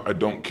care about, I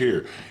don't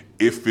care.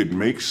 If it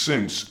makes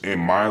sense,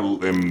 and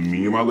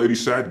me and my lady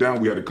sat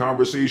down, we had a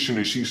conversation,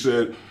 and she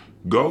said,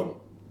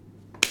 "Go,"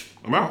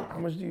 I'm out. How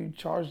much do you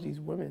charge these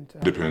women to?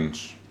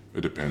 Depends.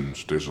 It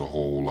depends. There's a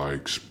whole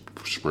like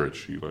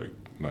spreadsheet.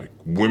 Like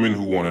women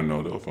who want to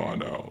know, they'll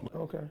find out.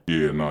 Okay.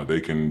 Yeah, no, they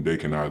can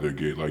either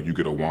get like, you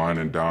get a wine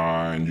and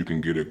dine, you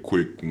can get a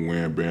quick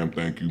wham bam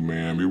thank you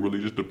ma'am. It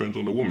really just depends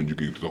on the woman. You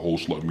can get the whole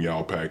slut me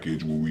out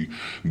package where we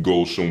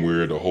go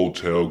somewhere, the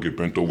hotel, get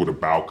bent over the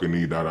balcony,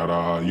 you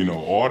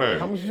know, all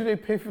that. How much do they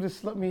pay for the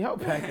slut me out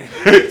package?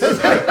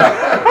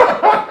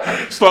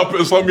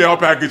 Slut me out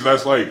package,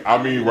 that's like, I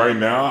mean, right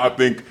now,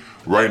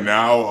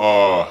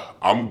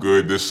 I'm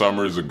good. This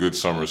summer is a good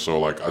summer, so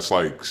like it's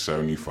like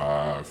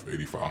 75,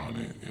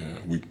 8,500.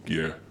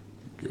 Yeah,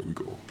 we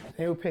go.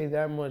 They would pay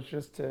that much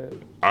just to.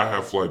 I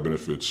have flight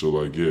benefits, so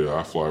like, yeah,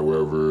 I fly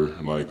wherever.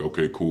 Like,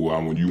 okay, cool.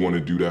 When you want to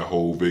do that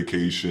whole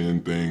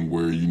vacation thing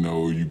where, you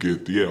know, you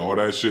get all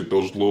that shit,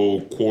 those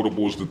little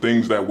quotables, the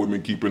things that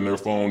women keep in their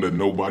phone that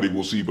nobody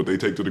will see but they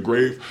take to the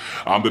grave.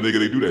 I'm the nigga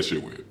they do that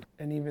shit with.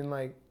 And even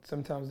like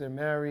sometimes they're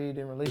married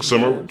in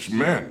relationships.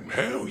 Man,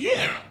 hell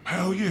yeah.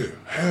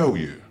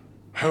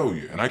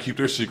 And I keep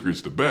their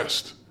secrets the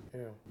best.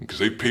 Yeah. Because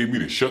they paid me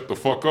to shut the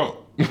fuck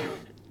up.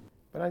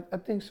 But I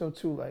think so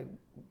too. Like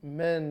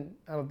men,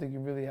 I don't think you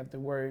really have to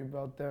worry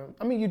about them.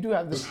 I mean, you do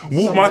have this.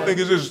 Well, my thing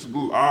is this: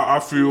 I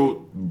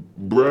feel,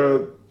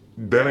 bruh,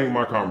 that ain't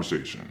my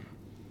conversation.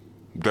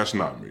 That's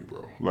not me,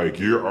 bro. Like,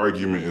 your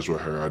argument is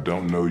with her. I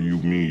don't know you,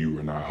 you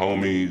are not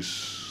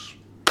homies.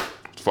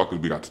 What the fuck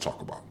we got to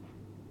talk about?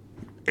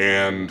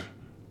 And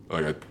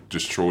like I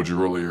just trolled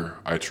you earlier,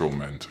 I troll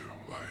men too.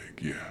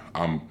 Like,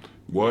 yeah,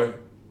 what?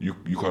 You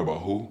call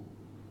about who?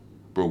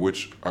 Bro, we're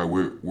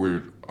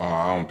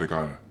I don't think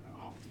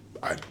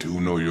I do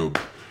know your.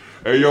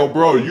 Hey, yo,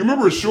 bro, you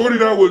remember Shorty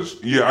that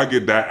was? Yeah, I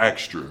get that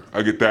extra.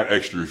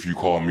 If you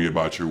call me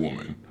about your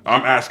woman.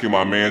 I'm asking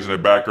my mans in the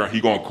background, he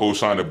gonna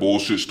co-sign the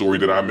bullshit story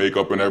that I make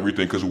up and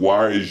everything, because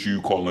why is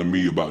you calling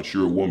me about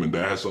your woman?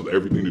 That has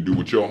everything to do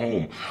with your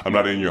home. I'm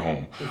not in your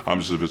home. I'm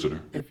just a visitor.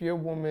 If your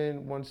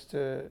woman wants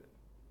to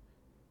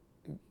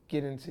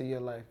get into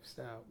your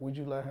lifestyle, would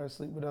you let her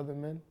sleep with other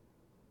men?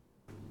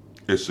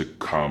 It's a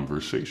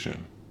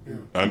conversation.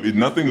 Yeah.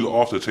 Nothing's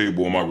off the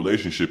table in my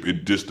relationship.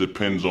 It just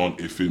depends on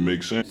if it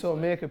makes sense. So a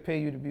man could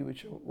pay you to be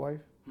with your wife,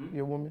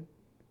 your woman?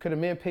 Could a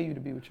man pay you to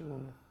be with your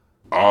woman?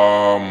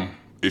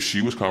 If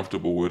she was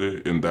comfortable with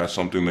it and that's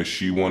something that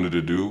she wanted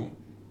to do,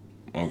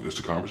 it's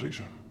a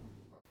conversation.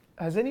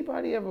 Has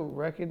anybody ever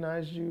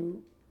recognized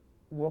you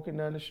walking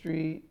down the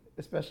street,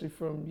 especially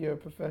from your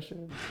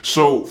profession?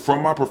 So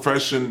from my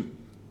profession,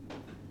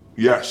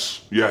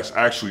 yes,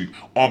 actually,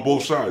 on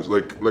both sides.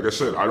 Like I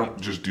said, I don't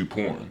just do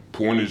porn.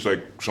 Porn is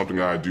like something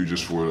that I do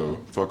just for the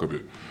fuck of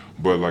it.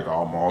 But like,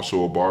 I'm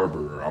also a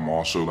barber. I'm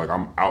also like,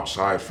 I'm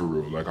outside for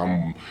real. Like,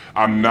 I'm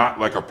not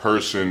like a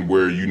person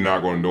where you're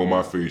not gonna know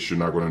my face, you're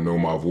not gonna know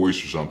my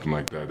voice or something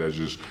like that. That's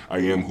just, I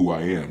am who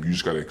I am. You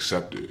just gotta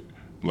accept it.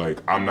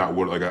 Like, I'm I'm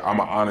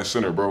an honest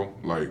sinner, bro.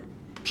 Like,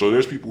 so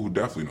there's people who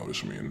definitely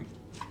notice me and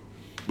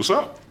what's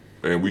up?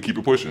 And we keep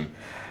it pushing.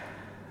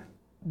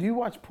 Do you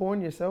watch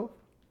porn yourself?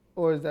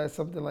 Or is that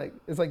something like,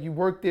 it's like you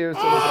work there, so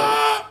it's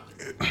like...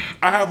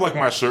 I have like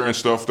my certain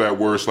stuff that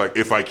where it's like,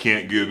 if I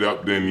can't get it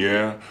up, then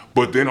yeah.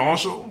 But then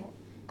also,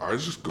 I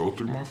just go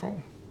through my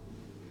phone.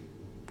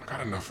 I got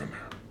enough in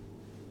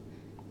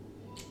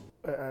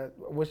there.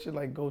 What's your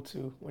like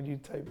go-to when you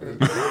type in?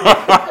 Okay.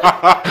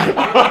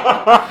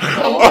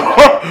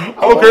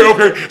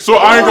 So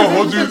I ain't gonna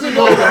hold you.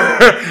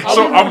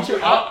 So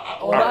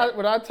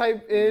when I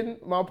type in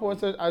my porn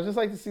search, I just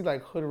like to see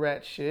like hood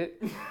rat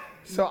shit.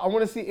 So I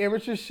want to see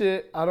amateur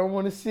shit. I don't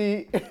want to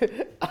see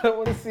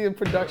a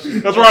production.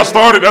 That's where I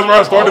started. So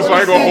I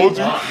ain't gonna hold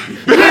you.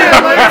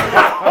 Yeah, like,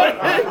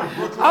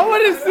 I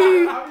want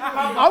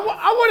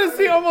to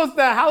see almost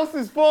the house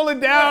is falling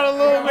down a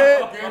little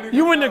bit.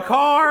 You in the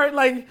car,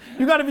 like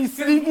you got to be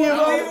sneaky a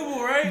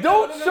little. Right?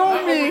 Don't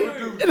show me.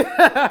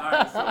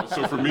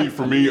 So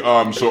for me,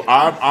 so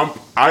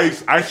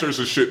I search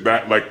the shit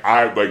that like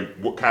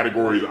what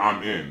categories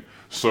I'm in.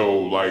 So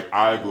like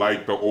I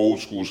like the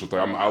old school stuff.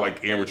 I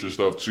like amateur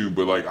stuff too,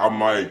 but like I'm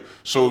like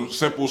so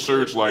Simple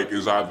Search like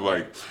is either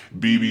like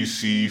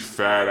BBC,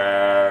 Fat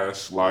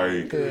Ass,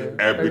 like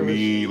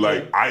Ebony,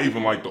 like I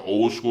even like the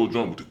old school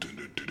drum.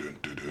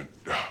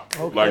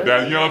 Like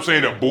that, you know what I'm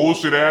saying? That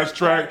bullshit ass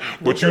track,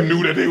 but you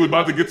knew that they was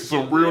about to get to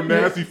some real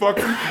nasty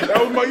fucking.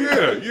 That was my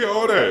yeah,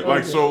 all that.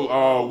 Like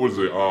so, what is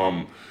it?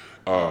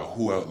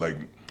 Who else? Like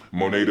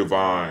Monet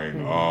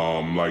Divine,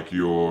 like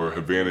your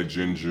Havana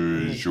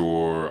Gingers,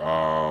 your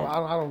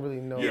I don't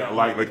really know. yeah,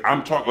 like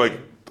I'm talking like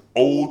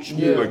old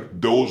school, like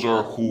those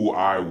are who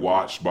I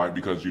watched by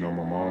because you know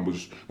my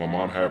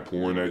mom had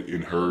porn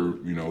in her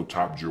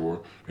top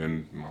drawer,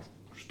 and my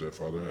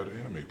stepfather had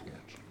anime porn.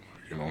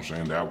 You know what I'm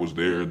saying? That was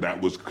there. That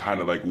was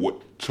kind of like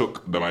what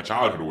took my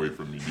childhood away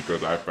from me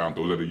because I found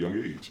those at a young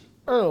age.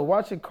 I don't know.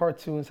 Watching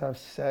cartoons have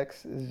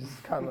sex is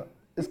just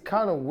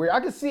kind of weird.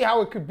 I can see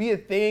how it could be a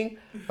thing,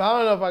 but I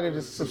don't know if I could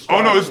just subscribe.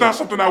 Oh no, it's not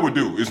something I would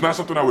do. It's not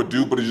something I would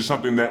do, but it's just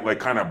something that like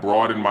kind of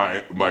broadened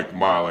my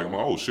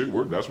oh shit,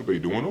 that's what they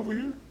doing over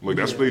here? Like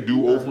that's what they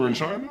do over in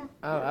China?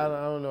 I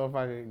don't know if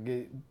I could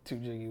get too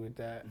jiggy with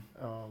that.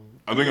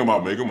 I'm thinking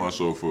about making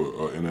myself a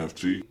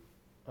NFT.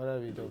 Oh,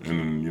 that'd be dope. And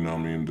then, you know what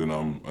I mean? Then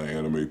I'm an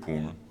anime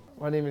porn.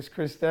 My name is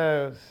Chris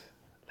Styles.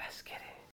 Let's get it.